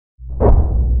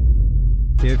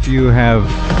If you have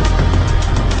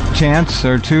chance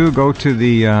or two, go to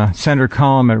the center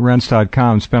column at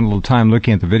rense.com. Spend a little time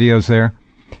looking at the videos there.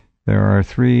 There are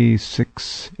 3,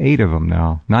 6, 8 of them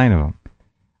now, 9 of them,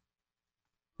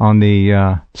 on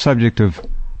the subject of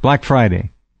Black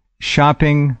Friday.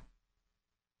 Shopping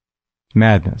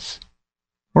madness.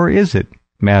 Or is it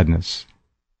madness?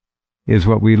 Is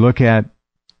what we look at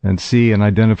and see and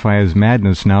identify as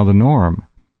madness now the norm?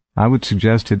 I would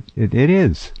suggest it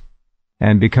is,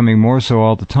 and becoming more so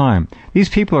all the time. These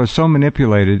people are so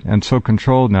manipulated and so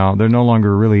controlled now, they're no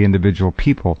longer really individual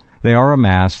people. They are a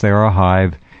mass, they are a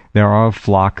hive, they are a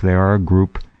flock, they are a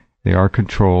group, they are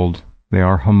controlled, they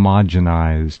are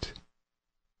homogenized.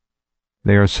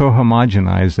 They are so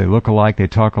homogenized, they look alike, they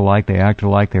talk alike, they act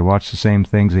alike, they watch the same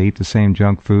things, they eat the same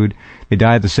junk food, they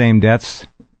die the same deaths,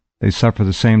 they suffer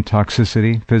the same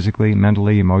toxicity, physically,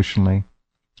 mentally, emotionally.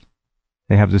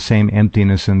 They have the same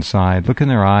emptiness inside. Look in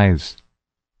their eyes.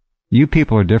 You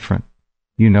people are different.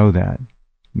 You know that.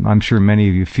 I'm sure many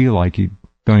of you feel like you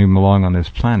don't even belong on this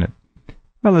planet.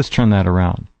 Well, let's turn that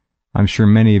around. I'm sure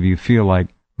many of you feel like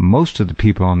most of the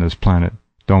people on this planet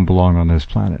don't belong on this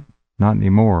planet. Not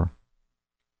anymore.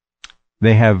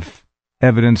 They have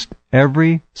evidenced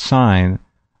every sign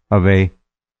of a,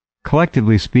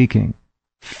 collectively speaking,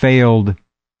 failed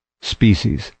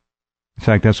species. In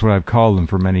fact, that's what I've called them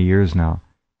for many years now.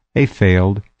 A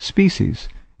failed species.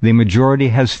 The majority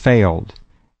has failed.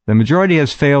 The majority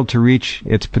has failed to reach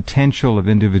its potential of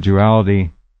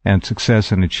individuality and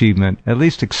success and achievement, at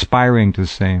least aspiring to the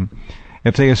same.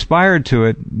 If they aspired to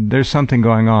it, there's something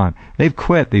going on. They've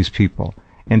quit, these people.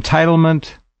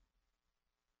 Entitlement,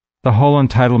 the whole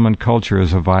entitlement culture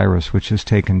is a virus which has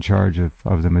taken charge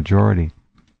of the majority.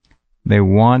 They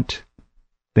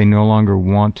no longer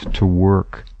want to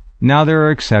work. Now there are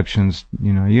exceptions,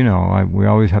 we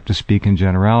always have to speak in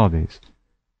generalities.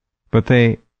 But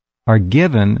they are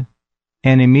given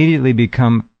and immediately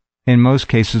become, in most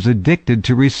cases, addicted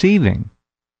to receiving.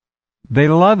 They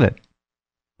love it.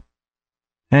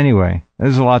 Anyway,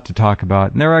 there's a lot to talk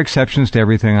about. And there are exceptions to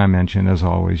everything I mentioned, as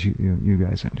always. You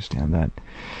guys understand that.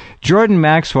 Jordan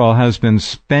Maxwell has been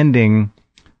spending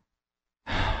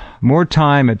more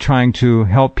time at trying to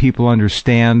help people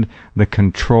understand the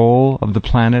control of the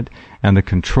planet and the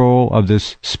control of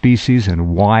this species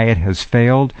and why it has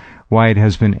failed, why it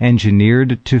has been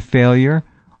engineered to failure,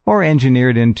 or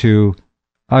engineered into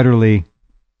utterly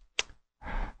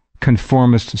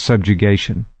conformist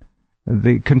subjugation.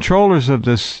 The controllers of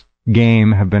this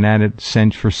game have been at it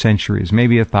for centuries,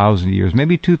 maybe 1,000 years,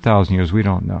 maybe 2,000 years, we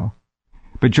don't know.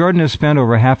 But Jordan has spent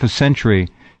over half a century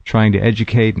trying to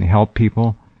educate and help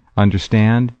people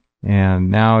understand,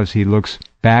 and now as he looks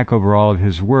back over all of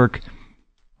his work,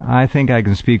 I think I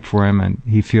can speak for him, and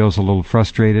he feels a little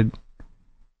frustrated.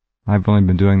 I've only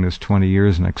been doing this 20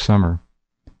 years next summer,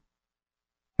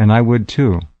 and I would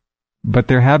too. But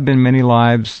there have been many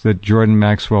lives that Jordan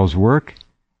Maxwell's work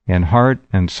and heart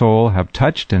and soul have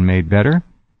touched and made better,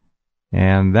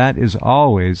 and that is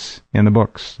always in the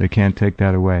books. They can't take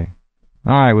that away.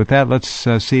 All right, with that, let's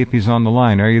see if he's on the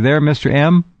line. Are you there, Mr.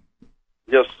 M?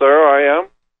 Yes, sir, I am.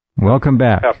 Welcome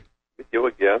back. Happy with you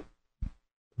again.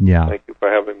 Yeah. Thank you for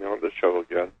having me on the show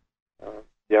again.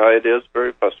 It is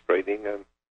very frustrating,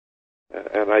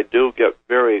 and I do get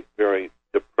very, very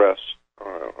depressed.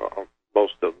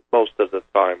 Most of the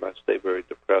time, I stay very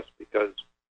depressed because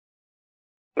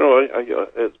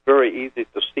it's very easy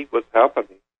to see what's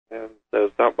happening, and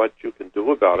there's not much you can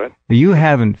do about it. You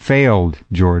haven't failed,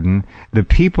 Jordan. The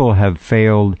people have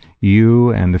failed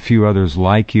you and the few others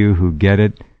like you who get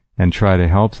it and try to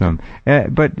help them.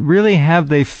 But really, have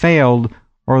they failed,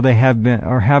 or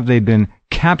have they been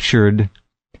captured,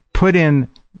 put in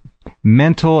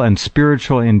mental and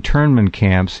spiritual internment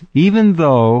camps, even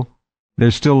though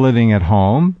they're still living at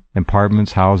home,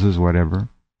 apartments, houses, whatever,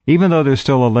 even though they're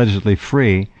still allegedly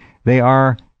free? They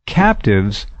are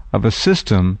captives of a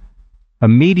system, a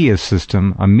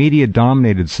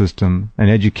media-dominated system, an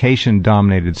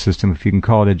education-dominated system, if you can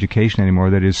call it education anymore,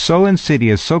 that is so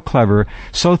insidious, so clever,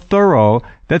 so thorough,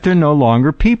 that they're no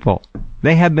longer people.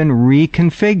 They have been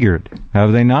reconfigured,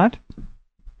 have they not?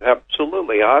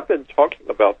 Absolutely. I've been talking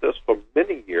about this for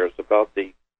many years, about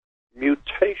the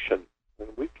mutation. And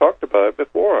we've talked about it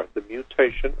before, the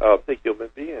mutation of the human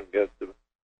being.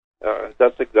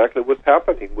 That's exactly what's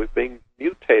happening. We're being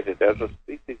mutated as a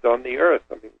species on the earth.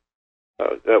 I mean,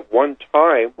 at one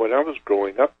time, when I was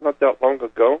growing up, not that long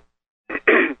ago,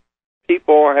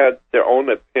 people had their own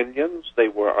opinions.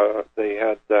 They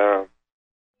had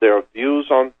their views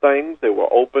on things. They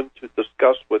were open to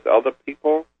discuss with other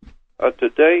people.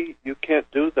 Today, you can't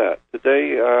do that.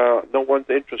 Today, no one's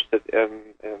interested in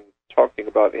talking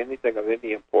about anything of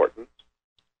any importance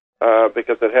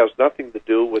because it has nothing to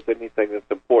do with anything that's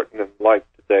important in life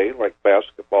today, like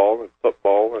basketball and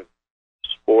football and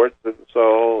sports. And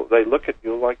so they look at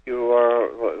you like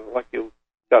you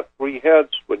got three heads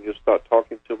when you start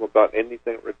talking to them about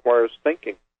anything that requires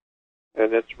thinking.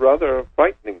 And it's rather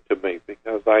frightening to me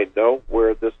because I know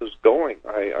where this is going.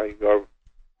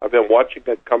 I've been watching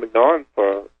it coming on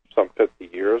for some 50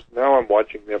 years. Now I'm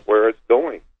watching it where it's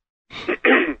going.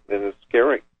 And it's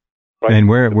scary. Right? And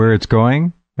where it's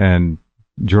going, and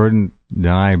Jordan and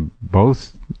I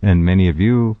both, and many of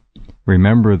you,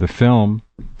 remember the film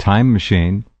Time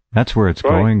Machine. That's where it's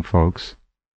going, folks.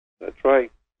 That's right.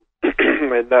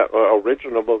 And that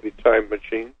original movie, Time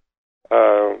Machine,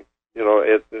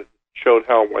 it showed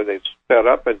how when they sped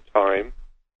up in time,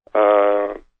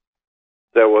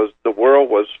 the world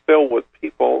was filled with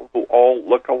people who all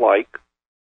look alike.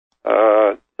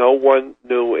 No one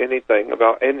knew anything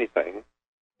about anything.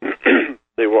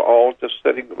 They were all just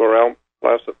sitting around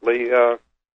placidly,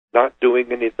 not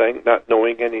doing anything, not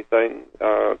knowing anything,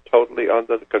 totally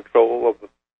under the control of.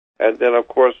 And then, of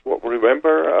course,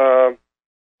 remember,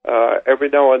 every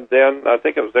now and then, I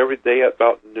think it was every day at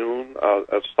about noon,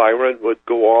 a siren would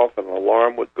go off, an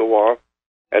alarm would go off,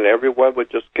 and everyone would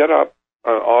just get up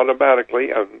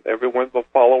automatically, and everyone would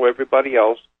follow everybody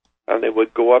else, and they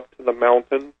would go up to the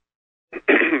mountain,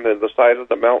 and the side of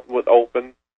the mountain would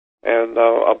open, and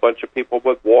a bunch of people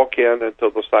would walk in until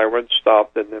the siren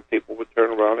stopped, and then people would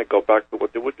turn around and go back to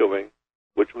what they were doing,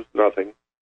 which was nothing.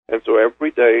 And so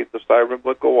every day the siren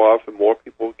would go off, and more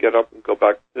people would get up and go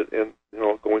back to,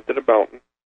 going to the mountain.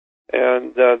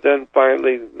 And then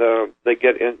finally, they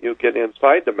get in. You get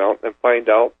inside the mountain and find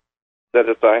out that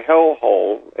it's a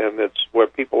hellhole, and it's where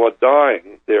people are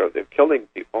dying. They're killing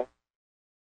people.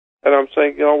 And I'm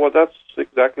saying, well, that's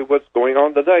exactly what's going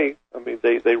on today. I mean,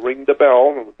 they ring the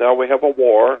bell, and now we have a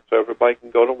war, so everybody can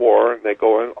go to war, and they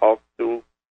go off to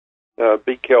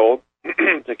be killed,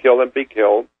 to kill and be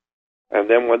killed. And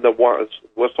then when the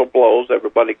whistle blows,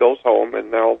 everybody goes home,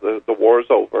 and now the war is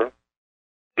over.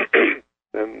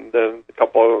 And then a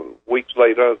couple of weeks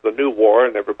later, the new war,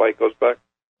 and everybody goes back.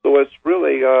 So it's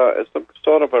really it's some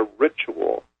sort of a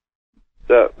ritual.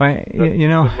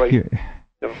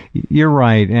 You're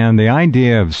right. And the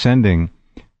idea of sending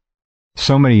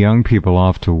so many young people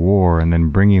off to war and then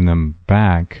bringing them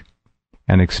back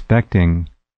and expecting,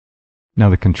 now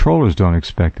the controllers don't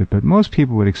expect it, but most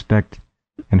people would expect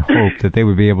and hope that they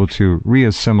would be able to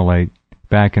re-assimilate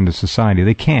back into society.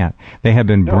 They can't. They have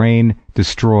been brain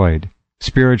destroyed.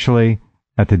 Spiritually,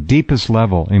 at the deepest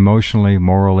level, emotionally,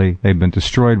 morally, they've been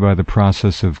destroyed by the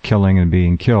process of killing and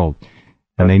being killed.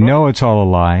 And they know it's all a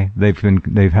lie.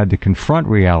 They've had to confront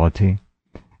reality,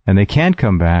 and they can't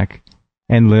come back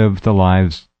and live the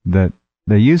lives that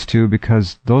they used to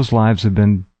because those lives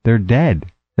they're dead.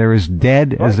 They're as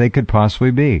dead as they could possibly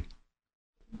be.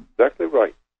 Exactly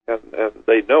right. And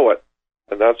they know it,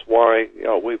 and that's why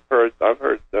I've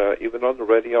heard even on the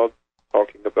radio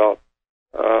talking about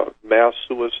mass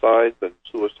suicides and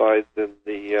suicides in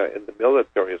the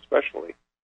military, especially,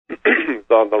 is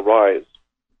on the rise.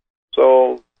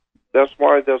 So that's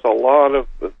why there's a lot of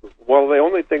the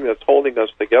only thing that's holding us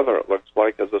together, it looks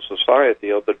like, as a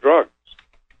society, are the drugs.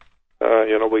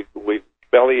 We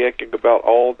belly aching about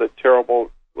all the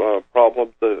terrible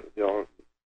problems the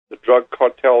drug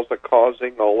cartels are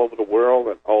causing all over the world,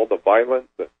 and all the violence,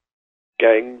 and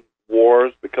gang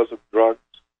wars because of drugs.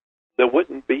 There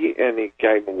wouldn't be any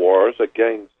gang wars or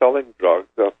gang selling drugs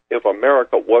if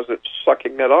America wasn't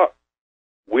sucking it up.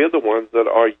 We're the ones that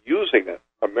are using it.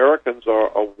 Americans are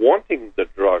wanting the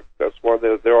drugs. That's why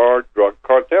there are drug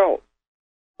cartels.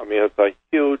 I mean, it's a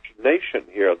huge nation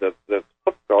here that's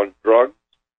hooked on drugs,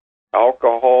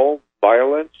 alcohol,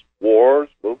 violence, wars,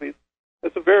 movies.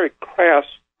 It's a very crass,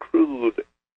 crude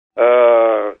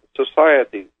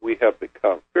society we have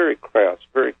become. Very crass,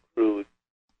 very crude,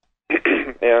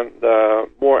 and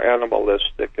more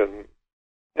animalistic. And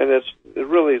it's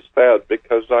really sad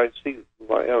because I see,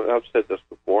 I've said this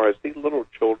before, I see little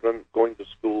children going to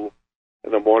school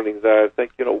in the mornings, and I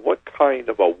think, what kind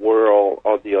of a world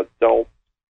are the adults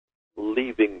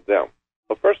leaving them?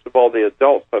 Well, first of all, the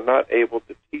adults are not able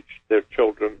to teach their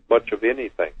children much of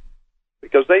anything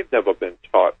because they've never been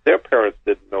taught. Their parents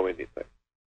didn't know anything.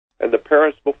 And the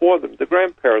parents before them, the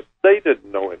grandparents, they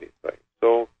didn't know anything.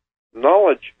 So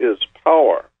knowledge is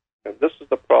power. And this is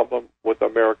the problem with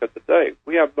America today.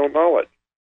 We have no knowledge.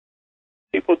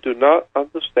 People do not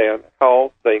understand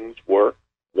how things work,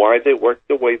 why they work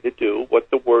the way they do, what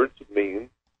the words mean,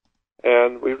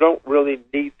 and we don't really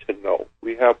need to know.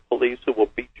 We have police who will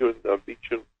beat your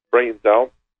brains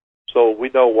out So we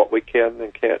know what we can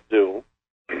and can't do.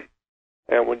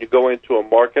 And when you go into a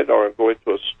market or go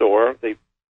into a store,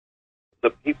 the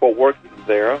people working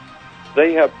there,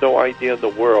 they have no idea in the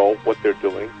world what they're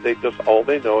doing. All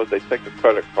they know is they take a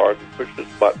credit card and push this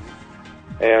button,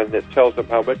 and it tells them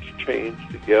how much change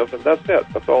to give, and that's it.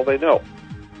 That's all they know.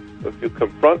 If you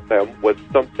confront them with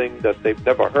something that they've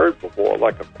never heard before,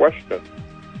 like a question,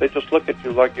 they just look at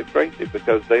you like you're crazy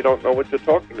because they don't know what you're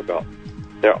talking about.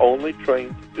 They're only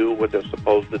trained to do what they're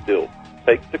supposed to do.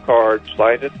 Take the card,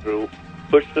 slide it through,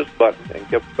 push this button, and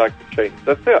give back the change.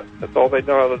 That's it. That's all they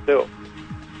know how to do.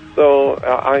 So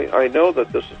I know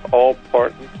that this is all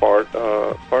part and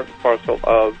parcel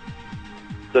of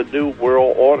the new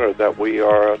world order that we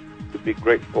are to be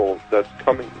grateful that's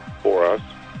coming for us,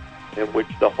 in which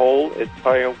the whole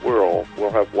entire world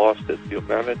will have lost its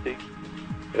humanity,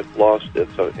 it's lost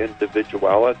its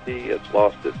individuality, it's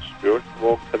lost its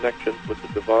spiritual connections with the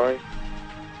divine.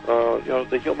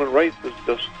 The human race is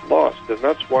just lost, and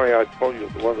that's why I told you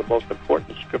one of the most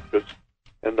important scriptures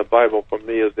in the Bible for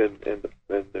me is in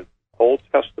the Old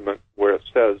Testament, where it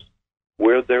says,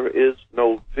 "Where there is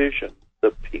no vision,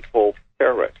 the people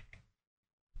perish."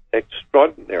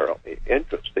 Extraordinarily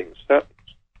interesting sentence.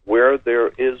 Where there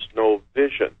is no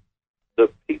vision, the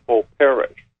people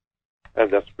perish.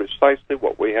 And that's precisely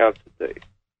what we have today.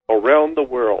 Around the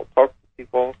world, talk to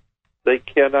people, they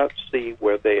cannot see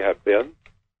where they have been,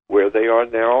 where they are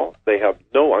now. They have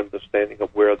no understanding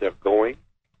of where they're going.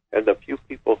 And the few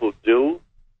people who do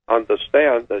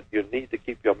understand that you need to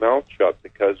keep your mouth shut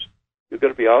because you're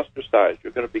going to be ostracized.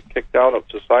 You're going to be kicked out of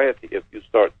society if you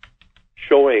start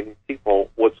showing people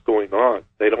what's going on.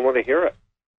 They don't want to hear it.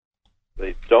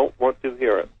 They don't want to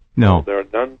hear it. No. There are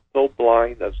none so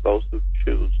blind as those who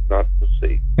choose not to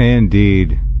see.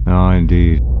 Indeed. Oh,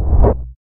 indeed.